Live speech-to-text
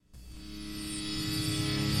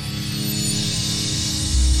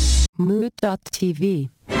Mood.tv.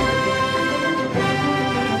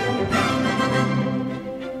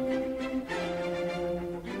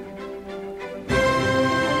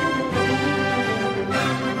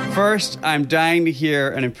 First, I'm dying to hear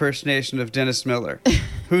an impersonation of Dennis Miller.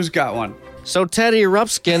 Who's got one? So Teddy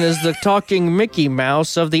Ruxpin is the talking Mickey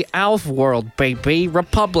Mouse of the Alf world, baby.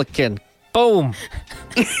 Republican. Boom.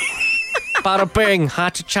 Bada bing.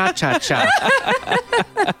 Ha-cha-cha-cha-cha.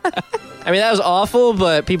 I mean, that was awful,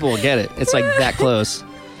 but people will get it. It's like that close.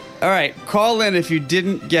 All right, call in if you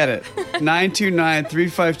didn't get it.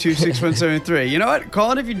 929-352-6173. You know what?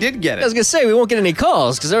 Call in if you did get I was it. going to say, we won't get any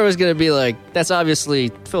calls because everyone's going to be like, that's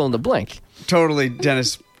obviously fill in the blank. Totally,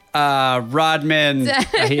 Dennis. Rodman.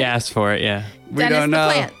 He asked for it, yeah. We Dennis don't the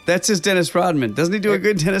know. Plant. That's his Dennis Rodman. Doesn't he do a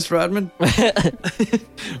good Dennis Rodman? I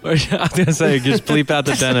was going to say, just bleep out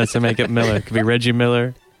the Dennis and make it Miller. It could be Reggie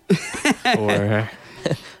Miller or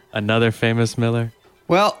another famous Miller.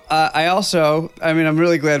 Well, I'm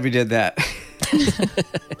really glad we did that.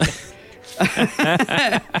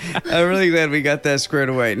 I'm really glad we got that squared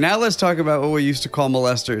away. Now let's talk about what we used to call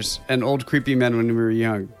molesters and old creepy men when we were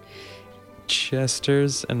young.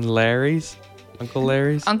 Chester's and Larry's? Uncle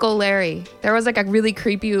Larry's? Uncle Larry. There was like a really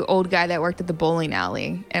creepy old guy that worked at the bowling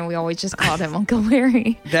alley, and we always just called him Uncle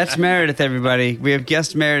Larry. That's Meredith, everybody. We have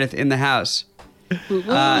guest Meredith in the house.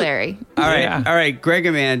 Larry. All right, Yeah. all right,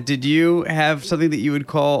 Gregaman, did you have something that you would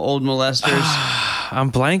call old molesters?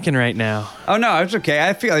 I'm blanking right now. Oh, no, it's okay.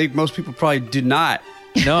 I feel like most people probably did not.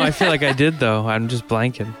 No, I feel like I did, though. I'm just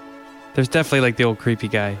blanking. There's definitely like the old creepy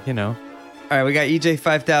guy, you know. All right, we got EJ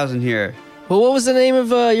 5000 here. Well, what was the name of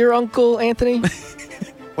your uncle, Anthony?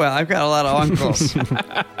 Well, I've got a lot of uncles.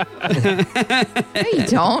 No, you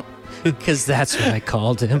don't. Because that's what I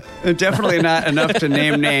called him. Definitely not enough to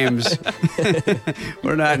name names.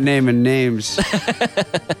 We're not naming names.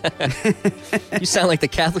 You sound like the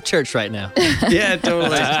Catholic Church right now. Yeah,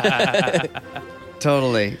 totally.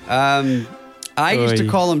 Totally. I used to Oy.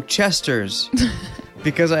 call them Chesters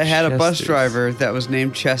because I had a bus Chesters. driver that was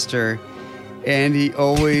named Chester, and he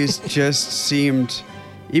always just seemed,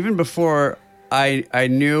 even before I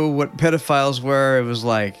knew what pedophiles were, it was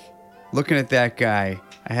like, looking at that guy,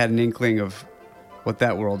 I had an inkling of what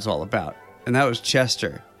that world's all about. And that was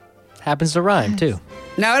Chester. Happens to rhyme, too.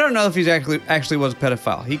 Now, I don't know if he's actually was a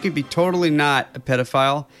pedophile. He could be totally not a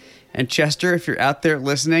pedophile. And Chester, if you're out there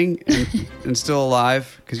listening and still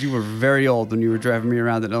alive, because you were very old when you were driving me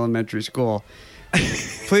around at elementary school,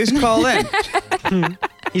 please call in.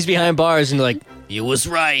 He's behind bars and like, you was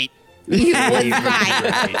right. You was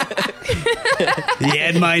right. He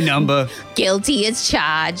had my number. Guilty as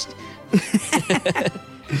charged.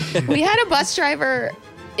 We had a bus driver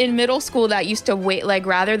in middle school that used to wait, like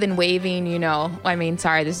rather than waving,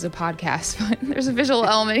 sorry, this is a podcast, but there's a visual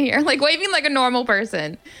element here, like waving like a normal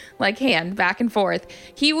person, like hand back and forth.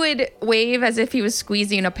 He would wave as if he was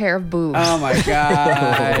squeezing a pair of boobs. Oh, my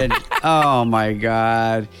God. Oh, my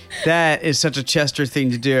God. That is such a Chester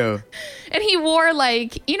thing to do. And he wore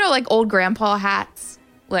like old grandpa hats,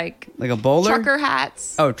 like Like a bowler? trucker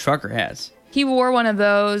hats. Oh, trucker hats. He wore one of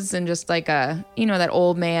those and just like that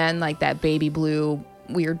old man, like that baby blue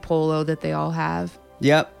weird polo that they all have.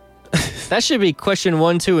 Yep. That should be question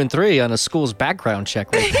 1, 2, and 3 on a school's background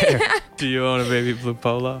check right there. Do you own a baby blue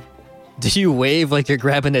polo? Do you wave like you're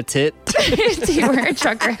grabbing a tit? Do you wear a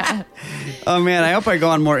trucker hat? Oh, man, I hope I go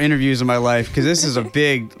on more interviews in my life because this is a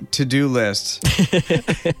big to-do list.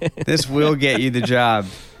 This will get you the job.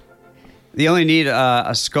 You only need a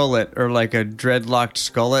skullet or like a dreadlocked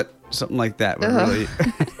skullet. Something like that would really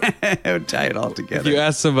it would tie it all together. If you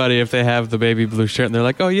ask somebody if they have the baby blue shirt and they're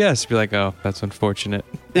like, oh, yes, be like, oh, that's unfortunate.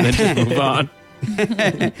 And then just move on.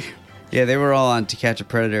 Yeah, they were all on To Catch a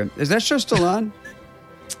Predator. Is that show still on?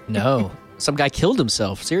 No. Some guy killed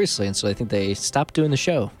himself, seriously, and so I think they stopped doing the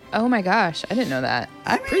show. Oh my gosh, I didn't know that.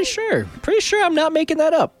 I mean, Pretty sure I'm not making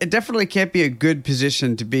that up. it definitely can't be a good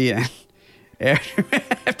position to be in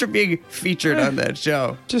after being featured on that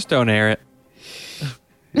show. Just don't air it.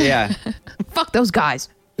 Yeah. Fuck those guys.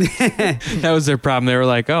 That was their problem. They were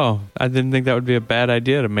like, oh, I didn't think that would be a bad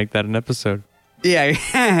idea to make that an episode. Yeah.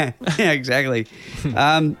 Yeah, exactly.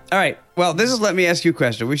 All right. Well, this is Let Me Ask You a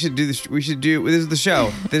Question. This is the show.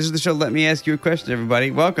 This is the show, Let Me Ask You a Question,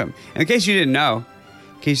 everybody. Welcome. In case you didn't know,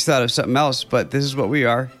 in case you thought of something else, but this is what we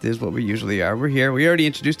are. This is what we usually are. We're here. We already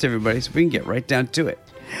introduced everybody, so we can get right down to it.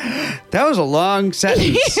 That was a long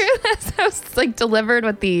sentence. That was like delivered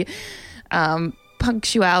with the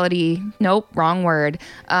punctuality. Nope, wrong word.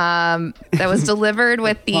 That was delivered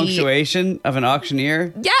with the Punctuation of an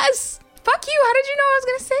auctioneer. Yes. Fuck you. How did you know I was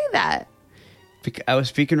going to say that? I was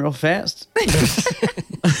speaking real fast.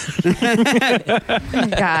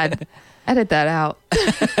 God, edit that out.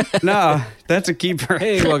 No, that's a keeper.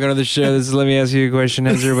 Hey, welcome to the show. This is Let Me Ask You a Question.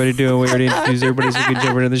 How's everybody doing? We already introduced everybody, so we can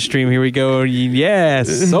jump into the stream. Here we go.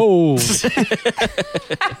 Yes, sold.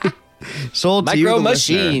 Sold to you, Micro the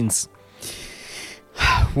listener. Machines.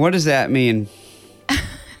 What does that mean?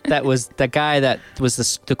 That was the guy that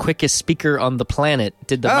was the quickest speaker on the planet.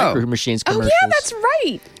 Did the Micro Machines Oh commercials. yeah, that's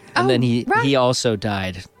right. And then he right. also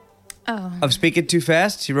died. Oh. Of speaking too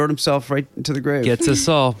fast, he wrote himself right into the grave. Gets us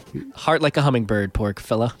all. Heart like a hummingbird, poor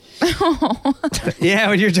fella. Yeah,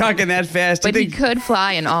 when you're talking that fast, But do he you, think, could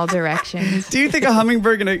fly in all directions. do you think a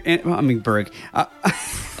hummingbird hummingbird?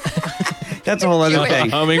 That's a whole other Jewish. thing.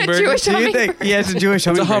 Hummingbird. Jewish Do you think? Yeah, it's a Jewish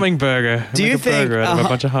It's a hummingbird. hummingburger. Do you Like a think burger out of a a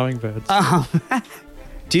bunch of hummingbirds?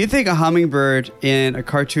 Do you think a hummingbird in a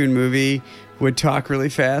cartoon movie would talk really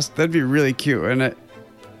fast? That'd be really cute, wouldn't it?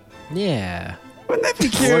 Yeah. Wouldn't that be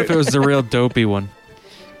What if it cute? was the real dopey one?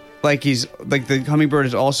 Like the hummingbird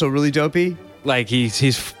is also really dopey. Like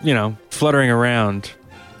he's fluttering around,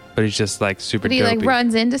 but he's just like super But he dopey. like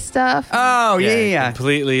runs into stuff. Oh yeah.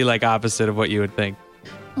 Completely like opposite of what you would think.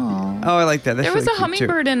 Oh. Oh, I like that. That's There was really a cute, too.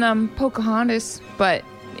 hummingbird in Pocahontas, but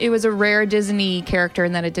it was a rare Disney character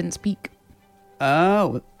in that it didn't speak.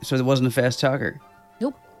 Oh, so it wasn't a fast talker.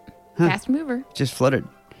 Nope. Fast mover. Just fluttered.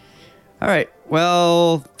 All right.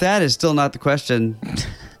 Well, that is still not the question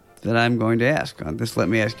that I'm going to ask on this. Let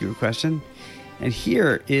me ask you a question. And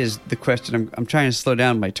here is the question. I'm trying to slow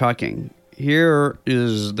down by talking. Here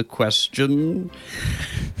is the question.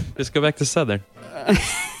 Just go back to Southern.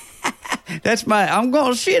 That's I'm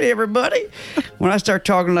going to shit, everybody. When I start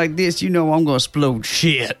talking like this, you know I'm going to explode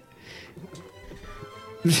shit.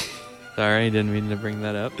 Sorry, didn't mean to bring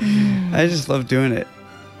that up. I just love doing it.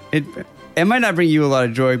 It might not bring you a lot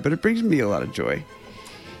of joy, but it brings me a lot of joy.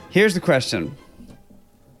 Here's the question.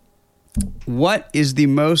 What is the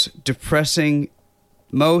most depressing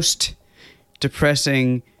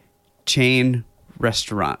chain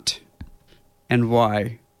restaurant? And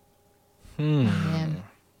why? Man.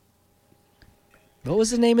 What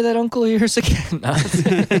was the name of that uncle of yours again?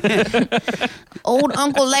 Old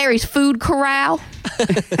Uncle Larry's Food Corral.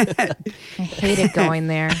 I hated going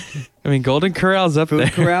there. I mean, Golden Corral's up Food there.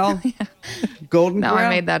 Corral? Golden No, Corral? I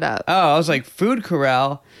made that up. Oh, I was like, Food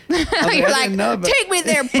Corral? I was You're I like, didn't know, but- take me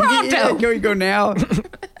there Yeah, pronto. can we go now?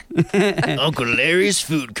 Uncle Larry's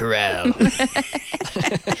Food Corral.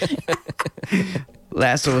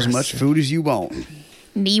 Lasso as much food as you want.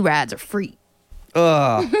 Knee rides are free.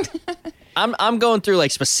 Ugh. I'm going through like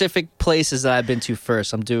specific places that I've been to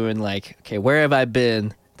first. I'm doing like, okay, where have I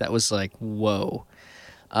been? That was like, whoa.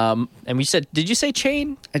 And we said, did you say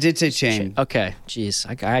chain? I did say chain. Okay, jeez,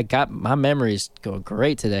 I got my memories going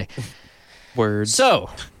great today. Words. So,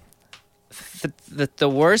 the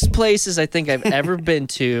worst places I think I've ever been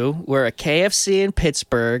to were a KFC in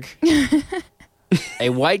Pittsburgh, a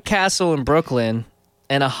White Castle in Brooklyn,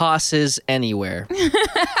 and a Haas's anywhere.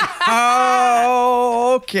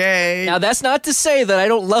 Oh, okay. Now, that's not to say that I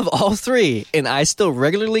don't love all three, and I still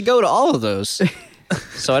regularly go to all of those.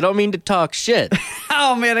 So I don't mean to talk shit.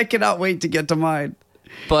 Oh, man, I cannot wait to get to mine.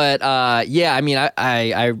 But yeah, I mean,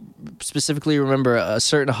 I specifically remember a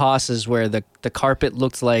certain Haas's where the carpet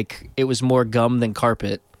looked like it was more gum than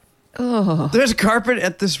carpet. Oh, There's a carpet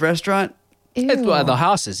at this restaurant? Well, the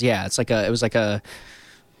Haas's, yeah, it was like a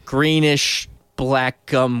greenish black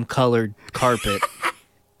gum colored carpet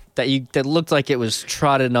that looked like it was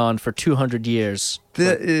trodden on for 200 years.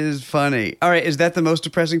 That is funny. All right, is that the most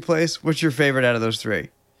depressing place? What's your favorite out of those three?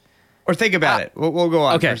 Or think about it. We'll go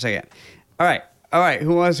on okay. for a second. All right.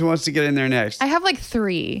 Who wants to get in there next? I have like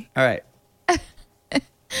 3. All right.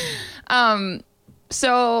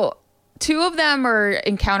 So 2 of them are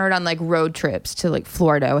encountered on like road trips to like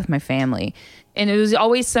Florida with my family. And it was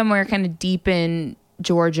always somewhere kind of deep in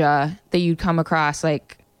Georgia that you'd come across.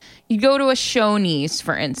 Like you'd go to a Shoney's,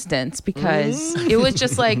 for instance, because it was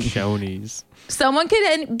just like Shoney's. someone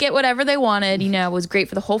could get whatever they wanted. You know, it was great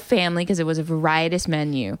for the whole family because it was a varietous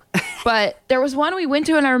menu. But there was one we went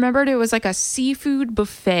to and I remembered it was like a seafood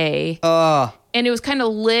buffet. And it was kind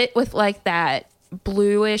of lit with like that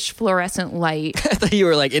bluish fluorescent light. I thought you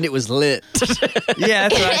were like, and it was lit. Yeah,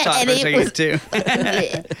 that's what I thought for a And second,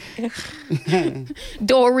 too.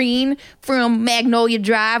 Doreen from Magnolia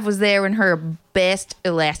Drive was there in her best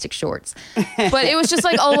elastic shorts. But it was just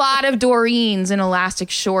like a lot of Doreens in elastic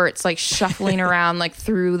shorts, like shuffling around like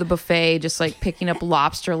through the buffet, just like picking up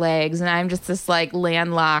lobster legs. And I'm just this like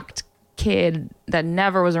landlocked kid that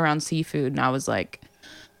never was around seafood. And I was like,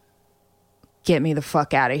 get me the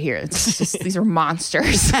fuck out of here. It's just, these are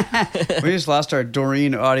monsters. We just lost our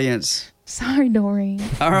Doreen audience. Sorry, Doreen.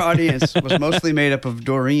 Our audience was mostly made up of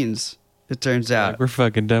Doreens, it turns out. Like, we're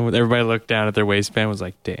fucking done with. Everybody looked down at their waistband. Was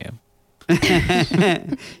like, damn.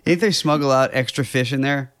 Think they smuggle out extra fish in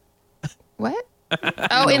there? What?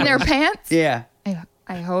 Oh, in their pants? Yeah.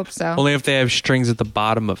 I hope so. Only if they have strings at the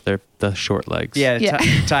bottom of the short legs. Yeah, Yeah.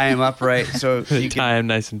 tie them up right. So They you tie can. them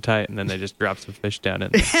nice and tight, and then they just drop some fish down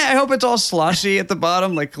in there. I hope it's all sloshy at the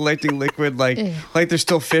bottom, like collecting liquid, Ew. like there's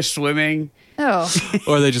still fish swimming. Oh,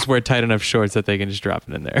 Or they just wear tight enough shorts that they can just drop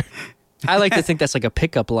it in there. I like to think that's like a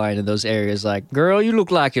pickup line in those areas. Like, girl, you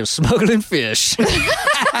look like you're smuggling fish.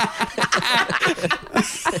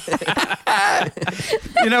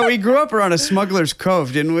 You know, we grew up around a smuggler's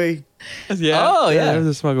cove, didn't we? Yeah. Oh, yeah. There's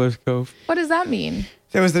a smuggler's cove. what does that mean?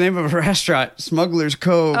 That was the name of a restaurant, Smuggler's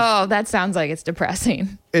Cove. Oh, that sounds like it's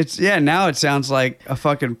depressing. It's now it sounds like a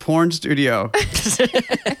fucking porn studio.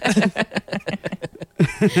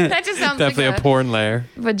 That just sounds Definitely like a porn layer.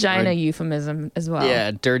 vagina Right. euphemism as well.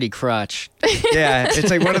 Yeah, dirty crotch. Yeah, it's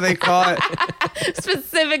like, what do they call it?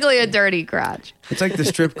 Specifically a dirty crotch. It's like the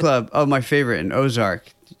strip club. Oh, my favorite in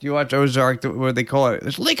Ozark. You watch Ozark, where they call it,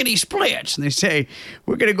 it's lickety splits, and they say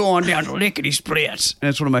we're gonna go on down to lickety splits, and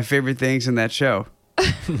it's one of my favorite things in that show.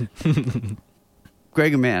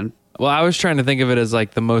 Greg, man. Well, I was trying to think of it as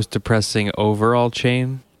like the most depressing overall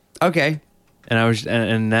chain, Okay,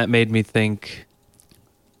 and that made me think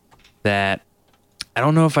that I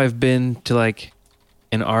don't know if I've been to like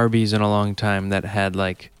an Arby's in a long time that had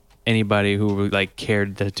like anybody who like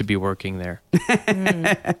cared to be working there.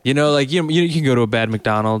 You know, like you can go to a bad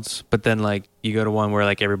McDonald's, but then like you go to one where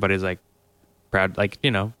like everybody's like proud, like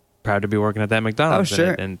proud to be working at that McDonald's. Oh,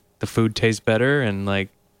 sure. And the food tastes better and like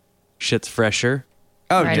shit's fresher.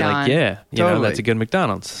 oh, Right dude, on. Like yeah, you know Totally. that's a good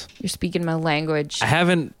McDonald's. You're speaking my language. I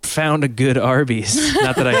haven't found a good Arby's.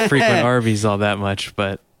 Not that I frequent Arby's all that much,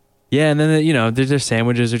 but yeah. And then their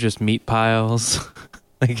sandwiches are just meat piles.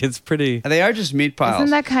 Like it's pretty. they are just meat piles.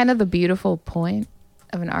 Isn't that kind of the beautiful point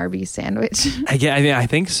of an Arby's sandwich? I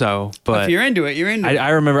think so. But if you're into it, you're into it. I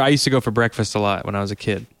remember I used to go for breakfast a lot when I was a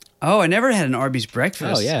kid. Oh, I never had an Arby's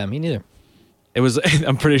breakfast. Oh, yeah, me neither. It was.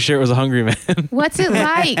 I'm pretty sure it was a Hungry Man. What's it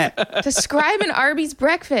like? Describe an Arby's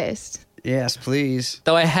breakfast. Yes, please.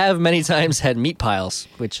 Though I have many times had meat piles,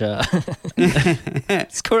 which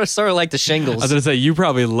it's sort of like the I shingles. was gonna say you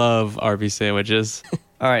probably love Arby's sandwiches.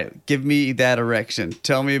 All right, give me that erection.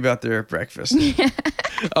 Tell me about their breakfast.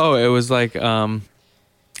 Oh, it was like,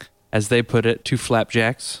 as they put it, 2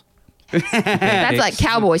 flapjacks. That's like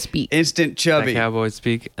cowboy speak. Instant Like chubby. cowboys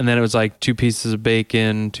speak. And then it was like 2 pieces of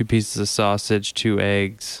bacon, 2 pieces of sausage, 2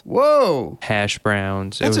 eggs, Whoa, hash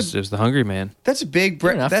browns. That's It was the Hungry Man. that's a big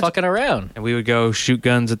You're not breakfast. fucking around. And we would go shoot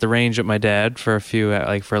guns at the range at my dad for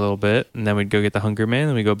for a little bit, and then we'd go get the Hungry Man,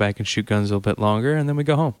 and we go back and shoot guns a little bit longer, and then we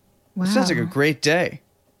go home. Wow. Sounds like a great day.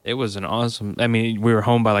 It was an awesome. I mean, we were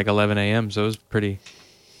home by like 11 a.m., so it was pretty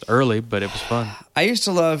early, but it was fun. I used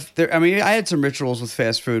to love. I mean, I had some rituals with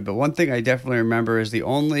fast food, but one thing I definitely remember is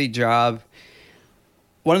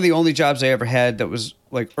one of the only jobs I ever had that was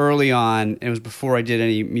like early on, and it was before I did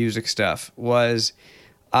any music stuff, was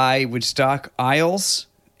I would stock aisles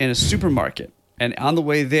in a supermarket. And on the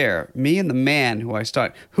way there, me and the man who I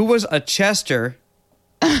stocked, who was a Chester,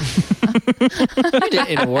 It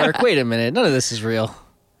didn't work. Wait a minute. None of this is real.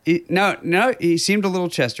 he seemed a little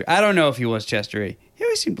Chester. I don't know if he was Chester-y. He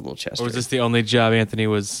always seemed a little Chester. Or was this the only job Anthony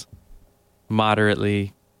was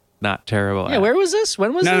moderately not terrible Yeah, at? where was this?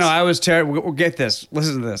 When was No, this? no, I was terrible. Well, get this.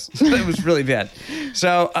 Listen to this. It was really bad.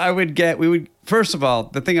 So we would, first of all,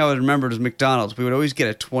 the thing I would remember was McDonald's. We would always get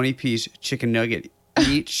a 20-piece chicken nugget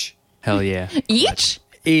each. Hell yeah. Each?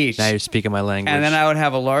 Each. Now you're speaking my language. And then I would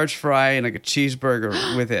have a large fry and like a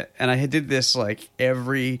cheeseburger with it. And I did this like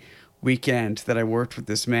every weekend that I worked with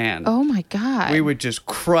this man. Oh my God. We would just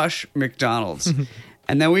crush McDonald's.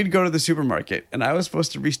 And then we'd go to the supermarket, and I was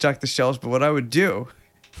supposed to restock the shelves, but what I would do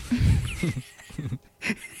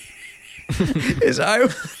is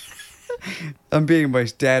I'm being my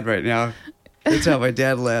dad right now. That's how my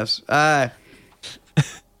dad laughs. I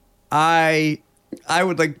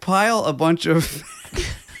would like pile a bunch of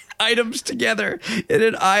items together in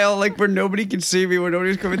an aisle, like where nobody can see me, where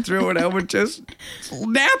nobody's coming through, and I would just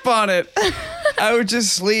nap on it. I would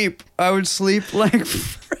just sleep. I would sleep like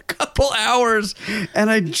for a couple hours, and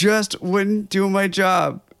I just wouldn't do my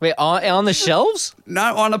job. Wait, on the shelves?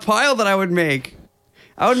 Not on a pile that I would make.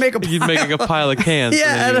 I would make a pile. You'd make like a pile of cans.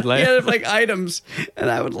 Yeah, and and then you'd yeah, lay- like items, and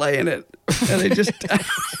I would lay in it. And I just,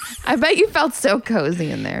 I bet you felt so cozy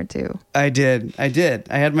in there too. I did. I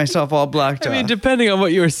had myself all blocked I mean, off. depending on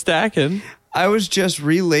what you were stacking. I was just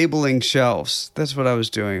relabeling shelves. That's what I was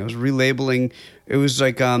doing. I was relabeling. It was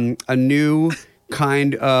like a new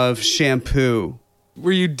kind of shampoo.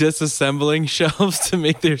 Were you disassembling shelves to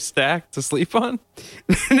make their stack to sleep on?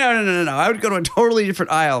 No. I would go to a totally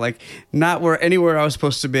different aisle, like not anywhere I was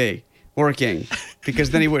supposed to be working,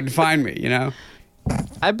 because then he wouldn't find me, you know?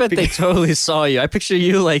 I bet they totally saw you. I picture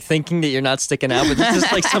you like thinking that you're not sticking out, but there's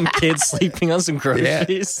just like some kid sleeping on some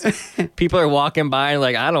groceries. People are walking by and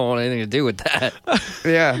like, I don't want anything to do with that.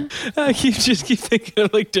 Yeah. I keep thinking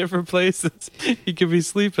of like different places he could be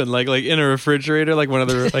sleeping, like in a refrigerator, like one of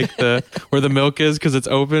the like the where the milk is because it's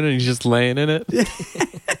open and he's just laying in it.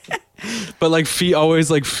 But like feet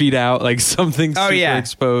out, like something super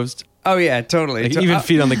exposed. Oh yeah, totally. Like, even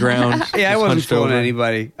feet on the ground. Yeah, I wasn't hunched fooling over.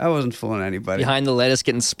 anybody. I wasn't fooling anybody. Behind the lettuce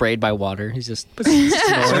getting sprayed by water. He's just So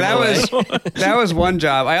that was one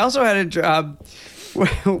job. I also had a job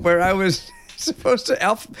where I was supposed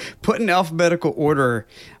to put in alphabetical order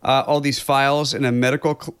all these files in a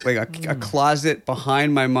medical a closet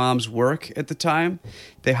behind my mom's work at the time.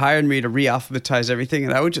 They hired me to re-alphabetize everything,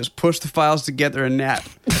 and I would just push the files together and nap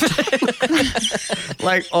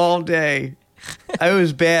like all day. I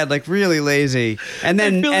was bad, like really lazy. And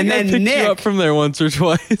then I picked Nick you up from there once or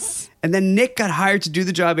twice. And then Nick got hired to do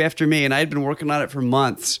the job after me, and I had been working on it for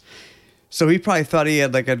months. So he probably thought he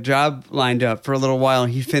had like a job lined up for a little while,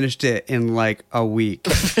 and he finished it in like a week.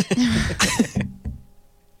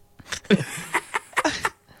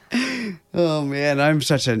 Oh man, I'm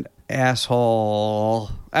such an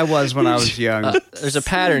asshole. I was when I was young. there's a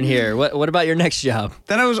pattern here. What about your next job?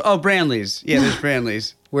 Then I was Brandley's. Yeah, there's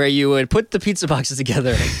Brandley's. Where you would put the pizza boxes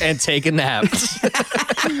together and take a nap.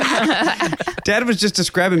 Dad was just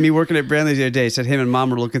describing me working at Brandley's the other day. He said him and Mom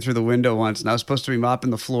were looking through the window once, and I was supposed to be mopping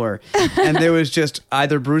the floor. And there was just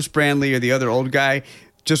either Bruce Brandley or the other old guy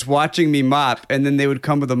just watching me mop, and then they would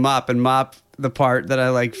come with a mop and mop the part that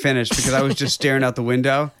I like finished because I was just staring out the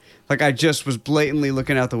window. Like I just was blatantly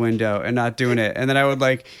looking out the window and not doing it. And then I would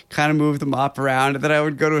like kind of move the mop around, and then I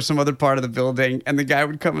would go to some other part of the building, and the guy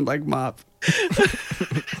would come and like mop.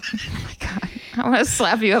 I want to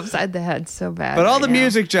slap you upside the head so bad. But all right the now.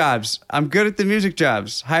 music jobs, I'm good at the music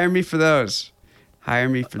jobs. Hire me for those. Hire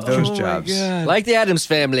me for those jobs. Like the Addams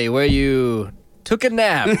Family, where you took a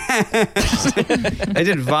nap. I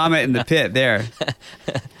did vomit in the pit there.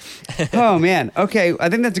 Oh, man. Okay, I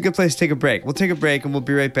think that's a good place to take a break. We'll take a break, and we'll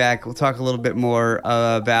be right back. We'll talk a little bit more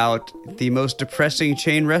about the most depressing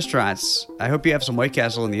chain restaurants. I hope you have some White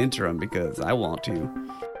Castle in the interim, because I want to.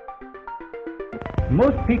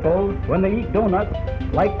 Most people, when they eat donuts,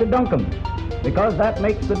 like to dunk them, because that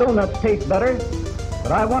makes the donuts taste better.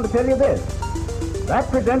 But I want to tell you this. That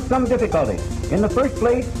presents some difficulty. In the first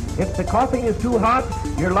place, if the coffee is too hot,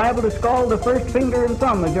 you're liable to scald the first finger and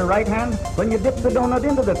thumb of your right hand when you dip the donut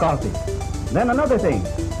into the coffee. Then another thing,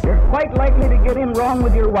 you're quite likely to get in wrong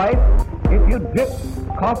with your wife if you drip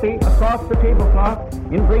coffee across the tablecloth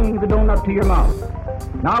in bringing the donut to your mouth.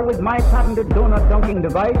 Now with my patented donut dunking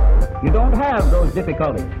device, you don't have those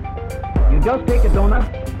difficulties. You just take a donut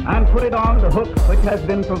and put it on the hook which has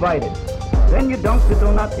been provided. Then you dunk the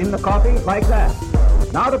donut in the coffee like that.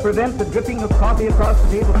 Now to prevent the dripping of coffee across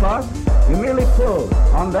the tablecloth, you merely pull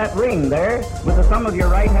on that ring there with the thumb of your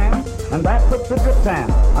right hand, and that puts the drip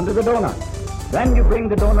pan under the donut. Then you bring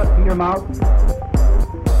the donut to your mouth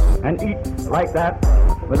and eat like that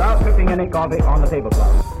without dripping any coffee on the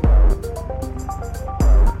tablecloth.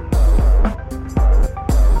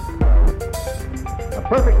 A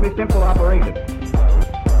perfectly simple operation.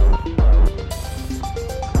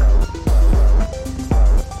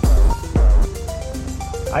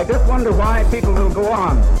 I just wonder why people will go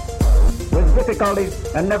on with difficulties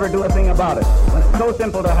and never do a thing about it, when it's so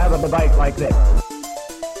simple to have a device like this.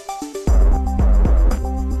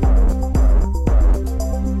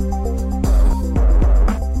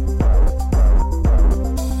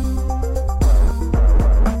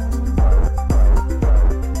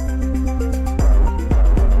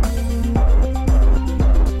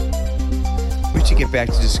 We should get back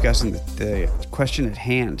to discussing the question at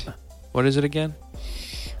hand. What is it again?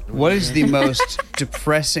 What is the most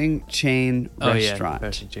depressing chain Oh yeah, restaurant?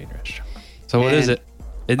 depressing chain restaurant. So what is And, it?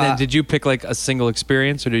 And then did you pick like a single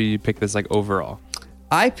experience, or did you pick this like overall?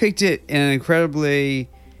 I picked it in an incredibly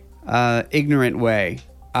ignorant way.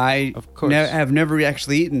 I Of course. have never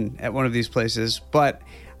actually eaten at one of these places, but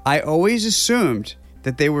I always assumed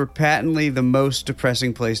that they were patently the most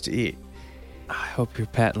depressing place to eat. I hope you're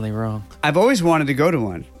patently wrong. I've always wanted to go to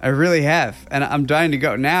one. I really have. And I'm dying to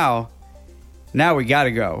go. Now we got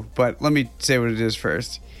to go. But let me say what it is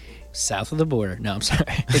first. South of the border. No, I'm sorry.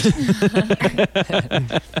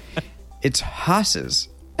 It's Haas's.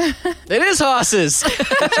 It is Haas's.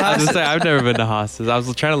 I was gonna say I've never been to Haas's. I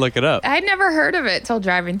was trying to look it up. I'd never heard of it till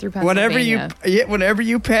driving through Pennsylvania. Whenever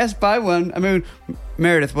you pass by one, I mean,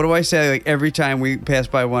 Meredith, what do I say? Like every time we pass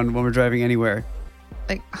by one when we're driving anywhere.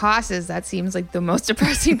 Like Haas's, that seems like the most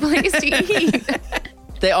depressing place to eat.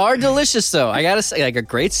 They are delicious, though. I gotta say, like a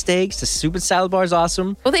great steak. The soup and salad bar is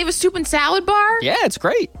awesome. Well, they have a soup and salad bar? Yeah, it's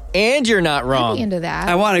great. And you're not I'd wrong. be into that.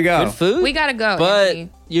 I want to go. Good food. We gotta go, But Anthony.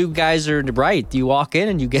 you guys are right. You walk in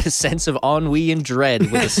and you get a sense of ennui and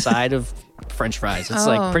dread with a side of French fries. It's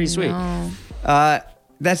like pretty sweet. No.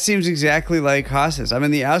 That seems exactly like Haas's. I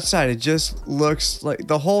mean, the outside, it just looks like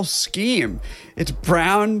the whole scheme. It's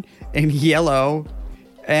brown and yellow,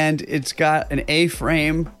 and it's got an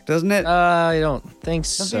A-frame, doesn't it? I don't think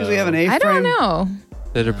Doesn't so. usually have an A-frame. I don't know.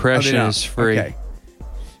 The depression Oh, they is don't. free. Okay.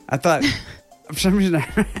 I thought, for some reason,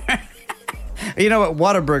 you know what?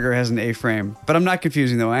 Whataburger has an A-frame, but I'm not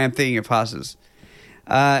confusing though. I am thinking of Haas's.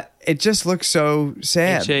 It just looks so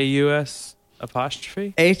sad. HAUS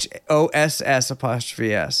apostrophe? HOSS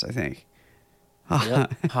apostrophe S, I think.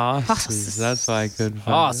 Haas's. That's why I couldn't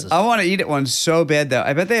find Haas's. it. I want to eat at one so bad though.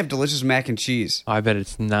 I bet they have delicious mac and cheese. Oh, I bet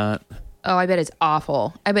it's not. Oh, I bet it's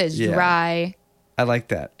awful. I bet it's Yeah. dry I like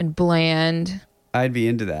that. and bland. I'd be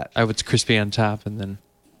into that. I hope it's crispy on top and then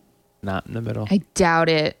not in the middle. I doubt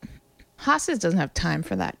it. Haas's doesn't have time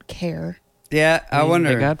for that care. Yeah, I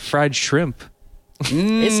wonder. They got fried shrimp.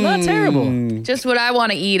 It's not terrible. Just what I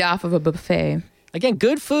want to eat off of a buffet. Again,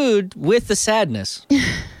 good food with the sadness.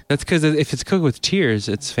 That's because if it's cooked with tears,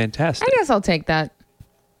 it's fantastic. I guess I'll take that.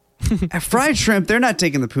 Fried shrimp, they're not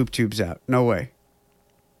taking the poop tubes out. No way.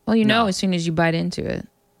 Well, you know, as soon as you bite into it.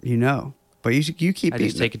 You know. But you keep I eating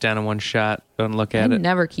just take it down in one shot. Don't look I at it.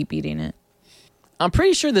 never keep eating it. I'm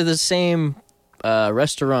pretty sure they're the same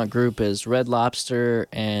restaurant group as Red Lobster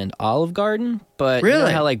and Olive Garden, but you know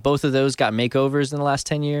Really? how like both of those got makeovers in the last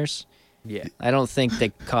 10 years? Yeah. I don't think they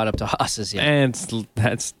caught up to Haas's yet. And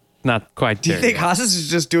that's not quite Do you think terrible. Haas's is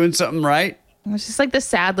just doing something right? It's just like the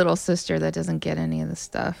sad little sister that doesn't get any of the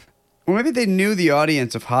stuff. Well, maybe they knew the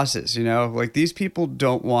audience of Haas's, you know? Like, these people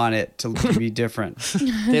don't want it to be different.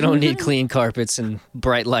 They don't need clean carpets and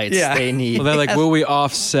bright lights. Yeah. They need Well, they're like, will we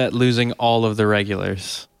offset losing all of the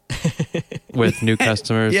regulars with new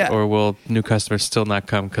customers, Yeah. or will new customers still not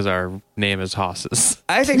come because our name is Haas's?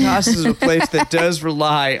 I think Haas's is a place that does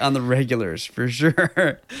rely on the regulars, for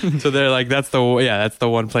sure. So they're like, that's the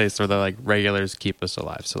one place where they're like, regulars keep us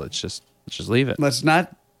alive. So let's just leave it. Let's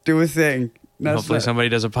not do a thing. No, Hopefully somebody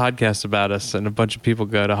does a podcast about us and a bunch of people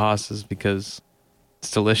go to Haas's because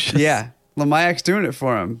it's delicious. Yeah. Lamayak's doing it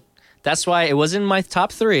for him. That's why it was in my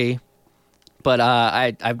top 3, but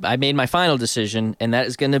I made my final decision, and that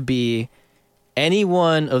is going to be any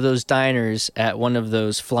one of those diners at one of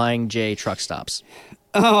those Flying J truck stops.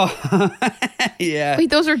 Yeah. Wait,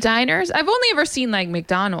 those are diners? I've only ever seen like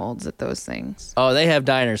McDonald's at those things. Oh, they have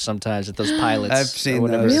diners sometimes at those pilots. I've or seen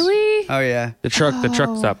whatever. those. Really? Oh, yeah. The truck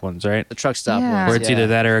stop ones, right? The truck stop Yeah. ones. Where it's yeah. either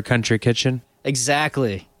that or a country kitchen.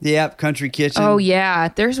 Exactly. Yep. Country Kitchen. Oh, yeah.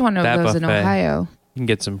 There's one of That those in buffet. Ohio. You can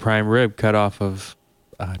get some prime rib cut off of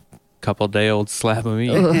a couple day old slab of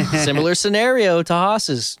meat. Similar scenario to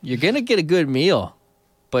Haas's. You're going to get a good meal,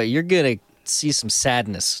 but you're going to see some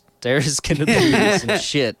sadness. There's going to be some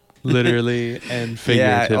shit. Literally and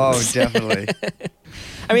Yeah. figuratively. Oh, definitely.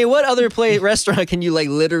 I mean, what other restaurant can you like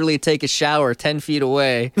literally take a shower 10 feet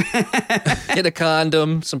away, get a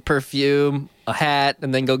condom, some perfume, a hat,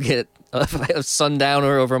 and then go get a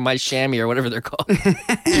sundowner over my chamois or whatever they're called?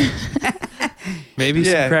 Maybe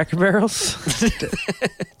Yeah. some Cracker Barrels.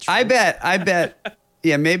 I bet.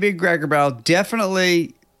 Yeah, maybe a Cracker Barrel.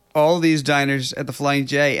 Definitely all these diners at the Flying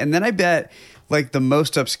J. And then I bet, like, the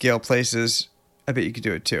most upscale places, I bet you could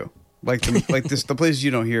do it too. Like, the places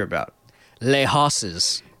you don't hear about. Les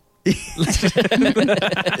Haas's.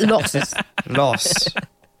 Losses. Los.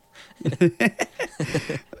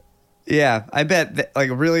 Yeah, I bet, that, like,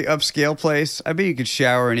 a really upscale place, I bet you could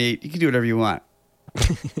shower and eat. You can do whatever you want.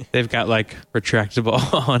 They've got like retractable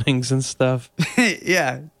awnings and stuff.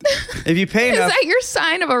 Yeah. If you pay Is enough. that your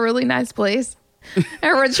sign of a really nice place? A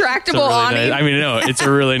retractable It's a really awning. nice, I mean, no, it's a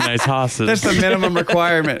really nice Haas's. That's the minimum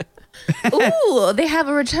requirement. Ooh, they have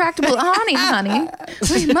a retractable awning, honey.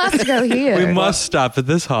 We must go here. We must stop at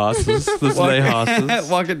this Haas's. This Les Haas's.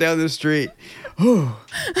 Walking down the street.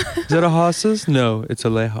 Is that a Haas's? No, it's a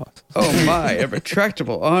Les Haas's. Oh my, a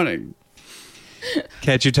retractable awning.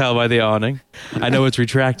 Can't you tell by the awning? I know it's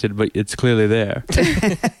retracted, but it's clearly there.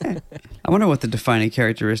 I wonder what the defining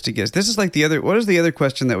characteristic is. This is like what is the other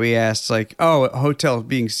question that we asked? Like, oh, a hotel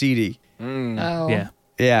being seedy. Oh. Yeah.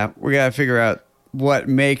 Yeah, we got to figure out what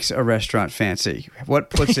makes a restaurant fancy. What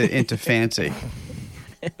puts it into fancy?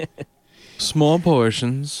 Small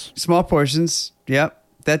portions. Small portions. Yep.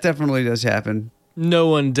 That definitely does happen. No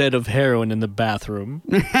one dead of heroin in the bathroom.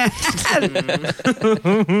 It's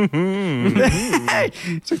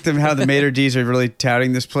like how the maitre d's are really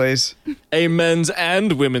touting this place. A men's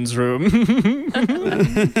and women's room.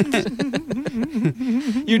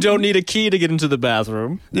 You don't need a key to get into the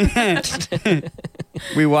bathroom.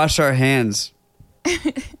 We wash our hands.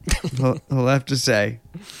 He'll have to say.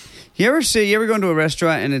 You ever go into a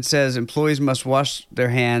restaurant and it says employees must wash their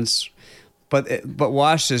hands, but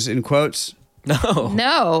wash is in quotes?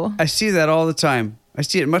 No. I see that all the time. I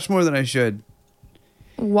see it much more than I should.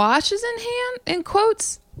 Washes in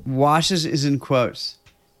quotes? Washes is in quotes.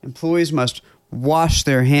 Employees must wash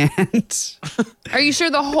their hands. Are you sure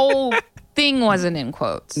the whole thing wasn't in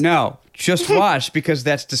quotes? No, just wash because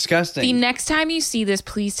that's disgusting. The next time you see this,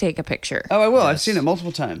 please take a picture. Oh, I will. I've seen it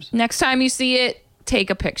multiple times. Next time you see it,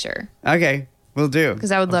 take a picture. Okay, we'll do.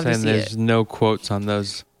 Because I would love to see There's it. no quotes on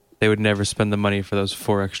those. They would never spend the money for those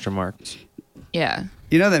 4 extra marks. Yeah.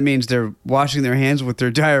 You know that means they're washing their hands with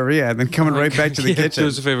their diarrhea and then coming right back to the kitchen. Do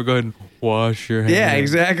us a favor, go ahead and wash your hands. Yeah,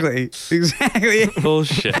 exactly. Exactly.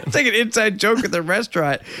 Bullshit. It's like an inside joke at the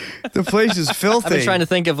restaurant. The place is filthy. I've been trying to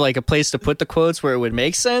think of like a place to put the quotes where it would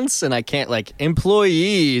make sense, and I can't. Like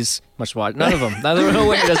employees must watch. None of them. No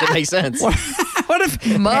way does it make sense. What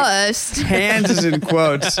if Must. hands is in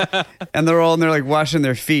quotes and they're all in there like washing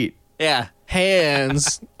their feet? Yeah,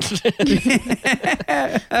 hands.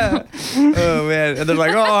 Oh man! And they're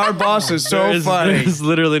like, "Oh, our boss is so funny." There's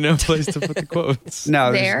literally no place to put the quotes.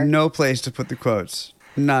 No, There? there's no place to put the quotes.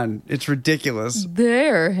 None. It's ridiculous.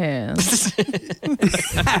 Their hands.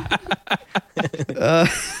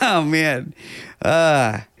 Oh man!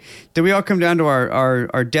 Did we all come down to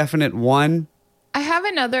our definite one? I have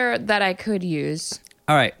another that I could use,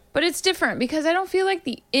 All right. but it's different because I don't feel like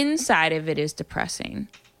the inside of it is depressing.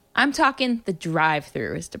 I'm talking the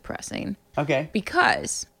drive-through is depressing. Okay.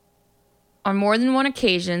 Because on more than one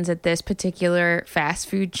occasions at this particular fast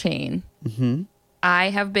food chain, I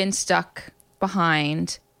have been stuck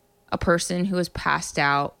behind a person who has passed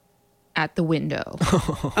out at the window.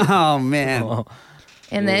 Oh man!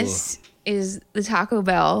 And this is the Taco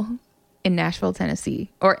Bell in Nashville,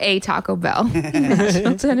 Tennessee. Or a Taco Bell in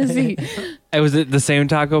Nashville, Tennessee. Was it the same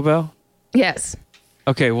Taco Bell? Yes.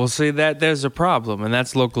 Okay, well, see, that there's a problem, and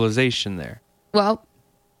that's localization there. Well,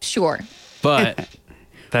 sure. But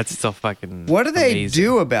that's still fucking What do they amazing.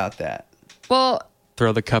 do about that? Well,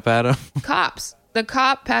 Throw the cup at him? cops. The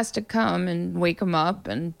cop has to come and wake him up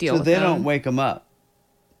and deal So with they him. don't wake them up.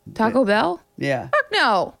 Taco Bell? Yeah. Fuck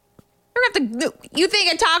no. You don't have to. You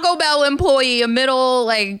think a Taco Bell employee, a middle,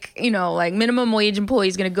 minimum wage employee,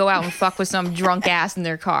 is gonna go out and fuck with some drunk ass in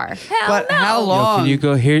their car? Hell But no. how long? Can you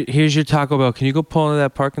go here's your Taco Bell. Can you go pull into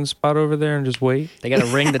that parking spot over there and just wait? They got to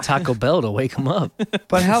ring the Taco Bell to wake them up.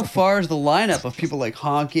 But how far is the lineup of people like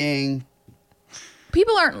honking?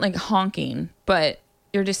 People aren't like honking, but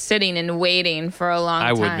you're just sitting and waiting for a long I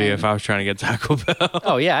time. would be if I was trying to get Taco Bell.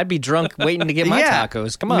 Oh yeah, I'd be drunk waiting to get my Yeah,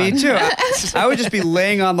 tacos. Come on. Me too. I would just be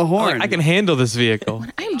laying on the horn. I can handle this vehicle.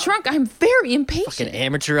 I'm drunk. I'm very Fucking impatient.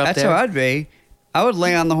 amateur up That's there. how I'd be. I would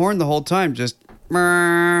lay on the horn the whole time, just.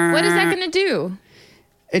 What is that gonna do?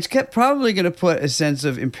 It's probably going to put a sense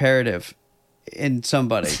of imperative in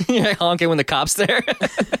somebody. You're honking when the cop's there.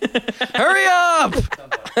 Hurry up!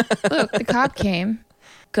 Look, the cop came,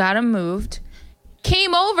 got him moved,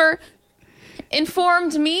 came over,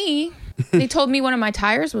 informed me. They told me one of my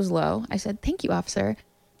tires was low. I said, "Thank you, officer,"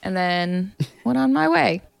 and then went on my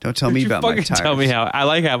way. Don't tell me You about my fucking tires. tell me how. I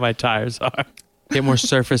like how my tires are. Get more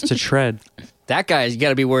surface to tread. That guy's got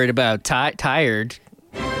to be worried about tired.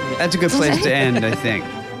 That's a good place to end, I think.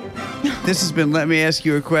 This has been Let Me Ask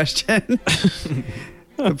You a Question.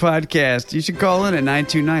 The podcast. You should call in at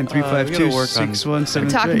 929-352-6173. I'm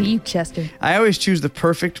talking to you, Chester. I always choose the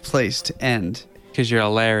perfect place to end. Because you're a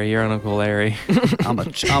Larry. You're an Uncle Larry. I'm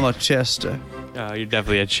a Chester. Oh, you're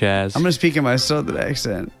definitely a Chaz. I'm going to speak in my southern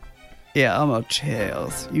accent. Yeah, I'm a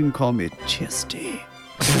Chaz. You can call me Chesty.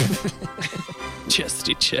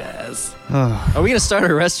 Chesty Chaz. Oh, Are we gonna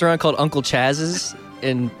start a restaurant called Uncle Chaz's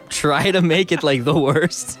and try to make it like the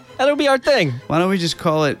worst? That'll be our thing. why don't we just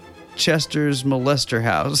call it Chester's Molester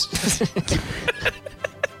House?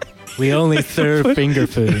 We only serve finger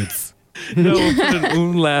foods. No, we'll put an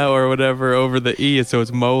umlaut or whatever over the E so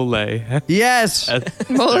it's mole. Yes!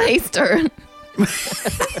 Molester.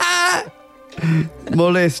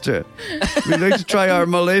 Molester. We'd like to try our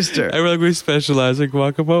molester. I feel like we specialize in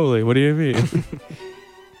guacamole. What do you mean? Do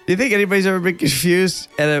you think anybody's ever been confused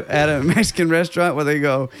at a Mexican restaurant where they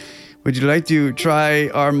go, "Would you like to try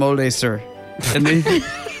our molester?" And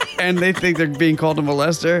and they think they're being called a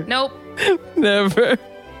molester. Nope. Never.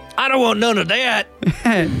 I don't want none of that.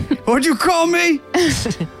 What'd you call me?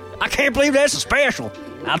 I can't believe that's a special.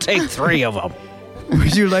 I'll take 3 of them.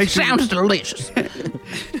 Would you like to Sounds delicious.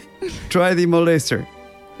 try the molester?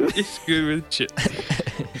 It's good with chip.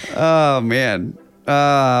 Oh, man.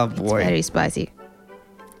 Oh, boy. Very spicy.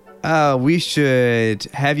 We should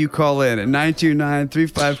have you call in at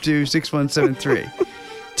 929-352-6173.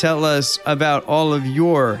 Tell us about all of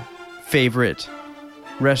your favorite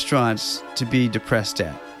restaurants to be depressed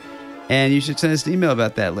at. And you should send us an email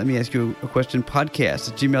about that. Let me ask you a question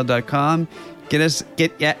podcast at gmail.com.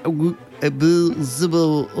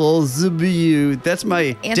 That's my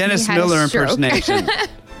Anthony Dennis had a Miller stroke. impersonation.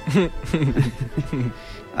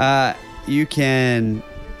 You can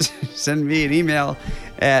send me an email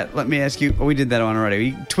at, let me ask you, we did that one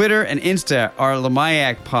already. Twitter and Insta are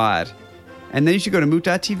Lamayak Pod. And then you should go to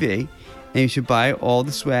moot.tv and you should buy all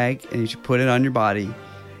the swag and you should put it on your body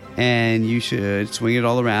and you should swing it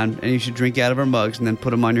all around and you should drink out of our mugs and then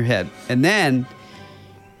put them on your head. And then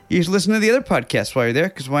you should listen to the other podcasts while you're there,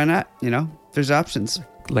 because why not? You know, there's options.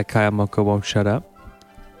 Like Kyle Moko won't shut up.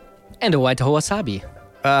 And a white wasabi.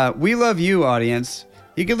 We love you, audience.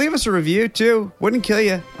 You can leave us a review, too. Wouldn't kill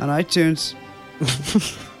you on iTunes.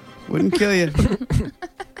 Wouldn't kill you.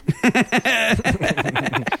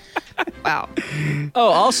 Wow. Oh,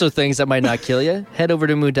 also things that might not kill you. Head over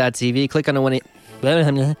to mood.tv, click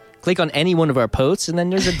on any one of our posts, and then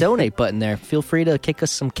there's a donate button there. Feel free to kick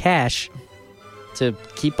us some cash to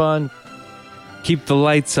keep the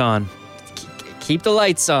lights on. Keep the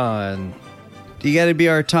lights on. You got to be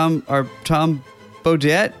our Tom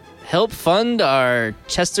Bodette. Help fund our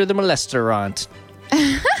Chester the Molesterant.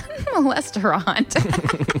 Molesterant.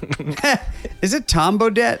 Is it Tom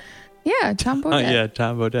Bodette? Yeah, Tom Bodette. Oh, yeah,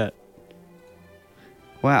 Tom Bodette.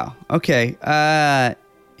 Wow. Okay.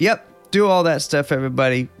 Yep. Do all that stuff,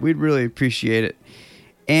 everybody. We'd really appreciate it.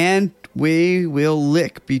 And we will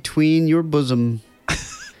lick between your bosom.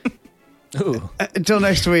 Ooh. Until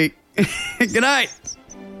next week. Good night.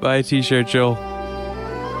 Bye, T-shirt Joel.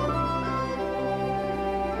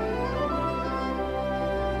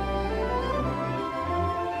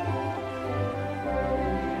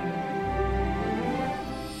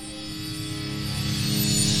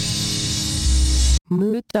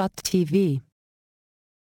 Mood.tv.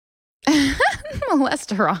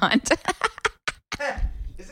 Molesterant.